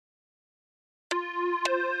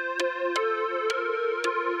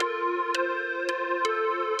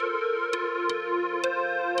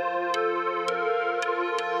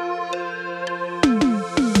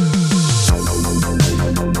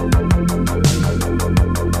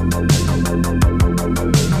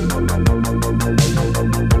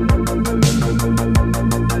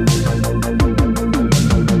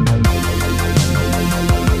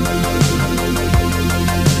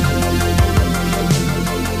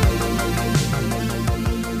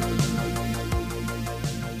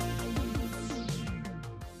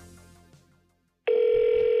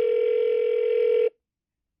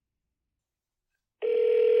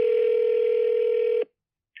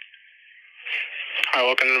Hi,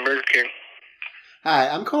 welcome to Burger King. Hi,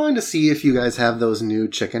 I'm calling to see if you guys have those new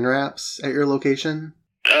chicken wraps at your location.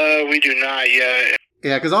 We do not yet.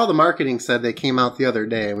 Yeah, because all the marketing said they came out the other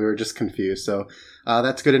day, and we were just confused. So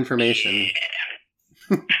that's good information.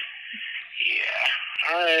 Yeah.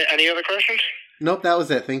 All right. Any other questions? Nope, that was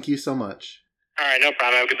it. Thank you so much. All right. No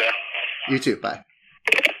problem. Have a good day. You too. Bye.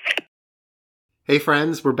 Hey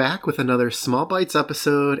friends, we're back with another Small Bites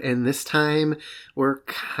episode, and this time we're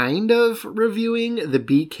kind of reviewing the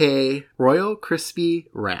BK Royal Crispy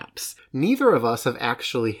Wraps. Neither of us have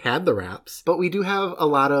actually had the wraps, but we do have a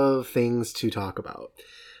lot of things to talk about.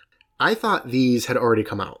 I thought these had already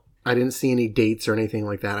come out. I didn't see any dates or anything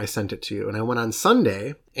like that. I sent it to you, and I went on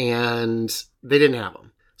Sunday, and they didn't have them.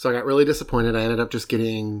 So I got really disappointed. I ended up just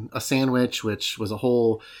getting a sandwich, which was a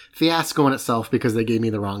whole fiasco in itself because they gave me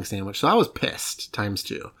the wrong sandwich. So I was pissed times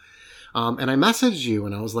two. And I messaged you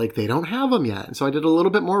and I was like, they don't have them yet. And so I did a little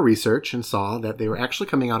bit more research and saw that they were actually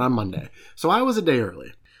coming out on Monday. So I was a day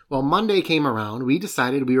early. Well, Monday came around. We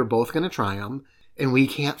decided we were both going to try them, and we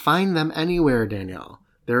can't find them anywhere, Danielle.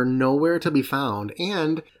 They're nowhere to be found.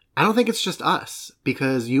 And I don't think it's just us,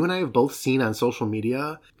 because you and I have both seen on social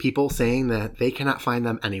media people saying that they cannot find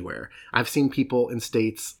them anywhere. I've seen people in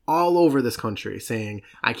states all over this country saying,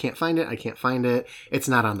 I can't find it, I can't find it. It's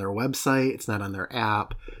not on their website, it's not on their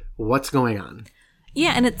app. What's going on?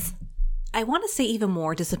 Yeah, and I want to say even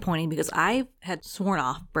more disappointing because I had sworn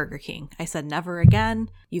off Burger King. I said never again.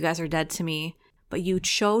 You guys are dead to me. But you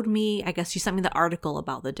showed me, I guess you sent me the article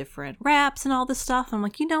about the different wraps and all this stuff. I'm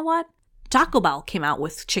like, you know what? Taco Bell came out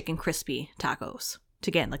with chicken crispy tacos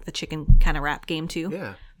to get like the chicken kind of wrap game too.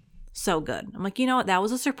 Yeah. So good. I'm like, you know what? That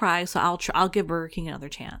was a surprise. So I'll give Burger King another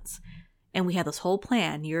chance. And we had this whole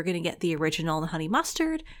plan. You're going to get the original and honey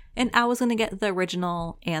mustard, and I was going to get the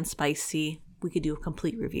original and spicy. We could do a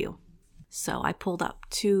complete review. So I pulled up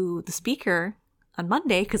to the speaker on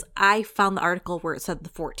Monday because I found the article where it said the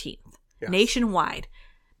 14th. Yes. Nationwide.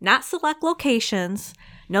 Not select locations.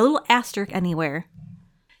 No little asterisk anywhere.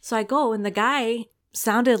 So I go, and the guy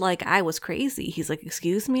sounded like I was crazy. He's like,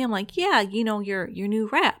 excuse me? I'm like, yeah, you know, your new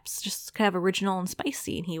wraps, just kind of original and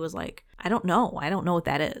spicy. And he was like, I don't know. I don't know what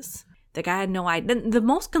that is. The guy had no idea. The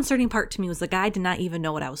most concerning part to me was the guy did not even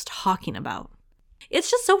know what I was talking about. It's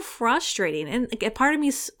just so frustrating. And a part of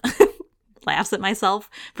me laughs at myself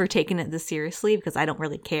for taking it this seriously because I don't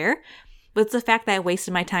really care. But it's the fact that I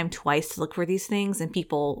wasted my time twice to look for these things, and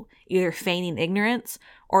people either feigning ignorance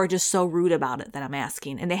or just so rude about it that I'm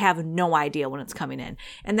asking, and they have no idea when it's coming in.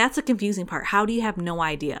 And that's a confusing part. How do you have no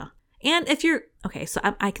idea? And if you're, okay, so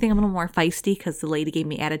I think I'm a little more feisty because the lady gave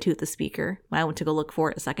me attitude at the speaker when I went to go look for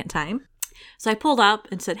it a second time. So I pulled up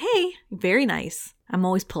and said, hey, very nice. I'm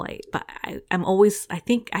always polite, but I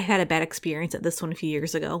think I had a bad experience at this one a few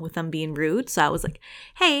years ago with them being rude. So I was like,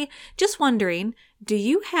 hey, just wondering, do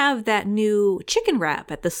you have that new chicken wrap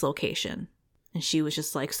at this location? And she was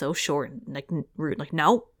just like so short and like rude, like,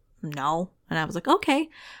 no. And I was like, okay.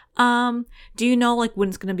 Do you know like when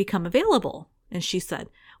it's going to become available? And she said,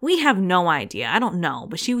 we have no idea. I don't know.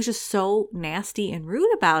 But she was just so nasty and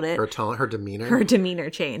rude about it. Her demeanor? Her demeanor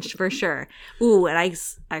changed for sure. Ooh, and I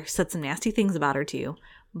said some nasty things about her too.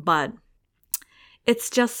 But it's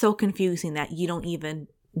just so confusing that you don't even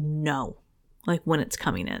know like when it's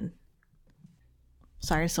coming in.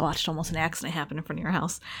 Sorry, I just watched almost an accident happen in front of your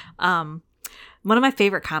house. One of my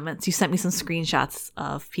favorite comments, you sent me some screenshots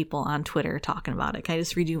of people on Twitter talking about it. Can I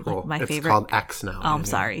just read you my favorite? It's called X now. Oh, I'm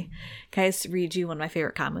sorry. Can I just read you one of my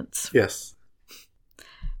favorite comments? Yes.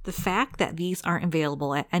 The fact that these aren't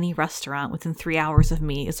available at any restaurant within 3 hours of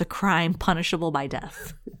me is a crime punishable by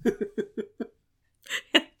death.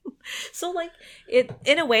 So, like,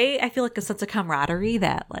 in a way, I feel like a sense of camaraderie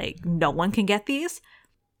that, like, no one can get these,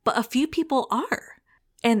 but a few people are.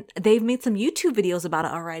 And they've made some YouTube videos about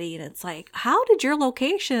it already. And it's like, how did your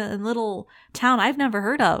location in little town I've never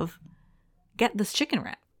heard of get this chicken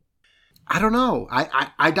wrap? I don't know.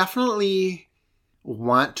 I definitely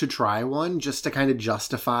want to try one just to kind of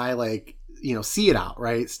justify, like, you know, see it out,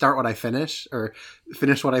 right? Start what I finish, or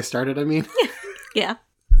finish what I started, I mean. Yeah.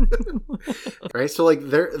 Right? So, like,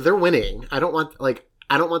 they're winning. I don't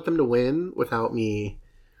want them to win without me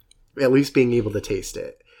at least being able to taste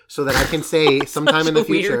it. So that I can say sometime in the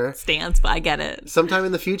future. Weird stance, but I get it. Sometime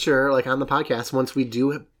in the future, like on the podcast, once we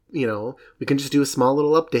do, you know, we can just do a small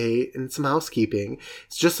little update and some housekeeping.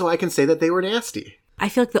 It's just so I can say that they were nasty. I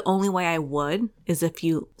feel like the only way I would is if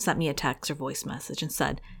you sent me a text or voice message and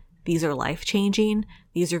said, these are life-changing.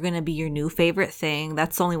 These are going to be your new favorite thing.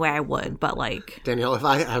 That's the only way I would. But like, Danielle, if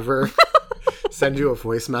I ever send you a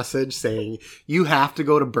voice message saying you have to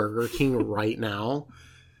go to Burger King right now,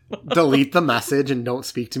 delete the message and don't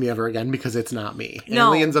speak to me ever again because it's not me. No.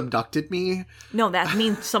 Aliens abducted me. No, that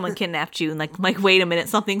means someone kidnapped you and like, wait a minute,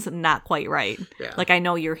 something's not quite right. Yeah. Like, I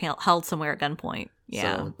know you're held somewhere at gunpoint.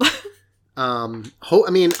 Yeah. So,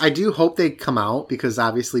 I do hope they come out because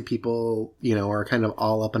obviously people, are kind of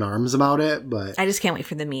all up in arms about it, but I just can't wait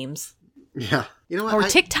for the memes. yeah. You know what? Or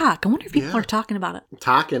TikTok. I wonder if people are talking about it.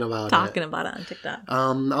 Talking about it on TikTok.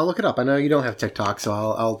 I'll look it up. I know you don't have TikTok, so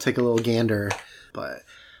I'll take a little gander. But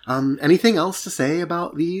anything else to say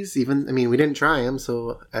about these? Even, we didn't try them,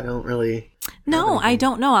 so I don't really. No, I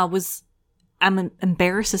don't know. I'm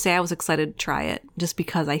embarrassed to say I was excited to try it just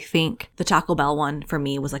because I think the Taco Bell one for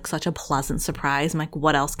me was like such a pleasant surprise. I'm like,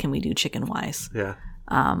 what else can we do chicken wise? Yeah.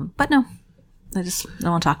 But no, I just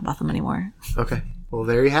don't want to talk about them anymore. Okay. Well,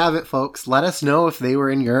 there you have it, folks. Let us know if they were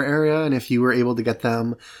in your area and if you were able to get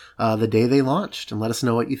them the day they launched. And let us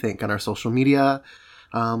know what you think on our social media.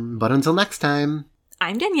 But until next time.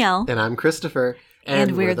 I'm Danielle. And I'm Christopher.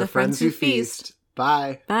 And we're the Friends Who Feast.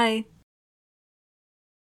 Bye. Bye.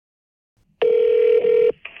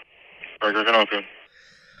 Burger can open.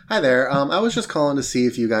 Hi there. I was just calling to see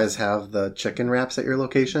if you guys have the chicken wraps at your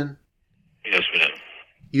location. Yes, we do.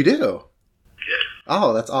 You do? Yeah.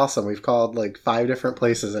 Oh, that's awesome. We've called like 5 different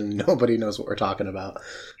places and nobody knows what we're talking about.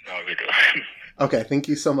 No, we do. Okay, thank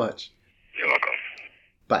you so much. You're welcome.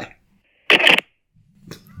 Bye.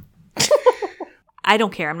 I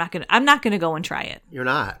don't care. I'm not gonna go and try it. You're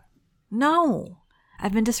not? No.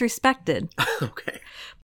 I've been disrespected. Okay.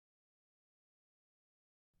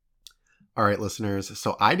 All right, listeners.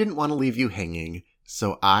 So I didn't want to leave you hanging,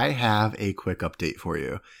 so I have a quick update for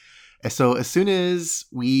you. So as soon as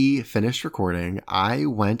we finished recording, I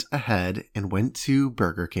went ahead and went to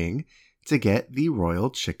Burger King to get the Royal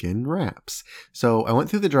Chicken Wraps. So I went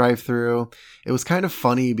through the drive-thru. It was kind of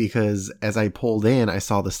funny because as I pulled in, I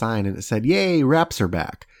saw the sign and it said, "Yay, wraps are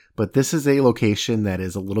back." But this is a location that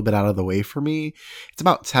is a little bit out of the way for me. It's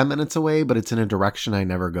about 10 minutes away, but it's in a direction I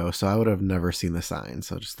never go. So I would have never seen the sign.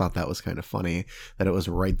 So I just thought that was kind of funny that it was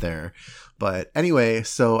right there. But anyway,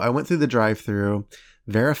 so I went through the drive-thru,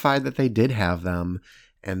 verified that they did have them,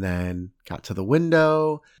 and then got to the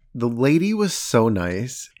window. The lady was so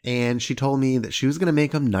nice, and she told me that she was going to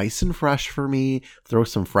make them nice and fresh for me, throw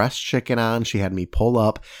some fresh chicken on. She had me pull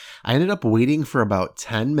up. I ended up waiting for about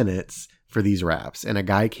 10 minutes for these wraps, and a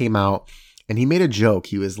guy came out and he made a joke.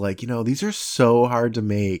 He was like, these are so hard to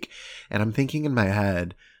make. And I'm thinking in my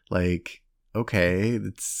head, like, okay,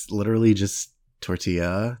 it's literally just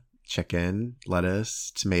tortilla, chicken,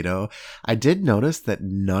 lettuce, tomato. I did notice that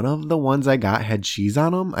none of the ones I got had cheese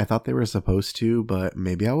on them. I thought they were supposed to, but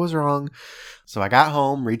maybe I was wrong. So I got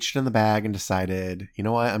home, reached in the bag, and decided, you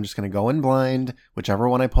know what? I'm just going to go in blind. Whichever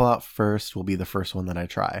one I pull out first will be the first one that I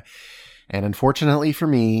try. And unfortunately for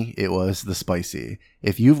me, it was the spicy.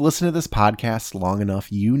 If you've listened to this podcast long enough,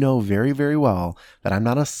 you know very, very well that I'm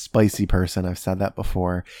not a spicy person. I've said that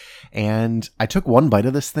before. And I took one bite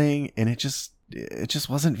of this thing and it just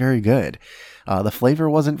wasn't very good. The flavor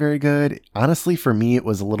wasn't very good. Honestly, for me, it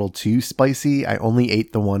was a little too spicy. I only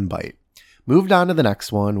ate the one bite. Moved on to the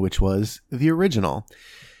next one, which was the original.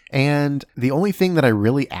 And the only thing that I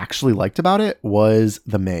really actually liked about it was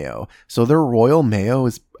the mayo. So their royal mayo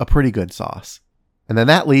is a pretty good sauce. And then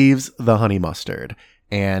that leaves the honey mustard.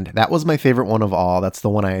 And that was my favorite one of all. That's the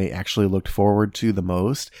one I actually looked forward to the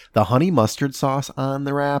most. The honey mustard sauce on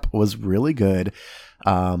the wrap was really good.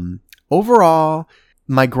 Overall,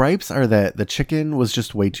 my gripes are that the chicken was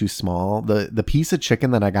just way too small. The piece of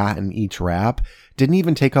chicken that I got in each wrap didn't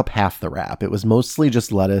even take up half the wrap. It was mostly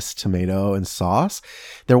just lettuce, tomato, and sauce.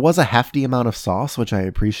 There was a hefty amount of sauce, which I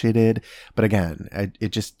appreciated. But again, it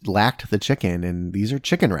just lacked the chicken, and these are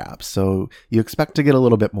chicken wraps. So you expect to get a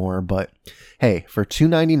little bit more. But hey, for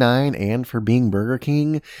 $2.99 and for being Burger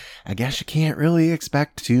King, I guess you can't really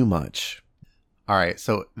expect too much. All right,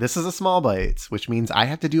 so this is a small bites, which means I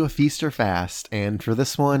have to do a feast or fast. And for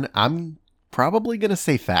this one, I'm probably going to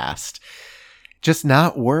say fast. Just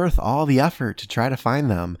not worth all the effort to try to find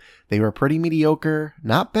them. They were pretty mediocre,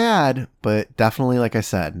 not bad, but definitely, like I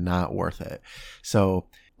said, not worth it. So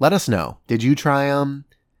let us know. Did you try them?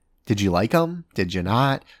 Did you like them? Did you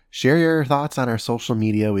not? Share your thoughts on our social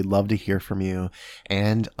media. We'd love to hear from you.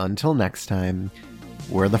 And until next time,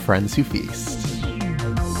 we're the Friends Who Feast.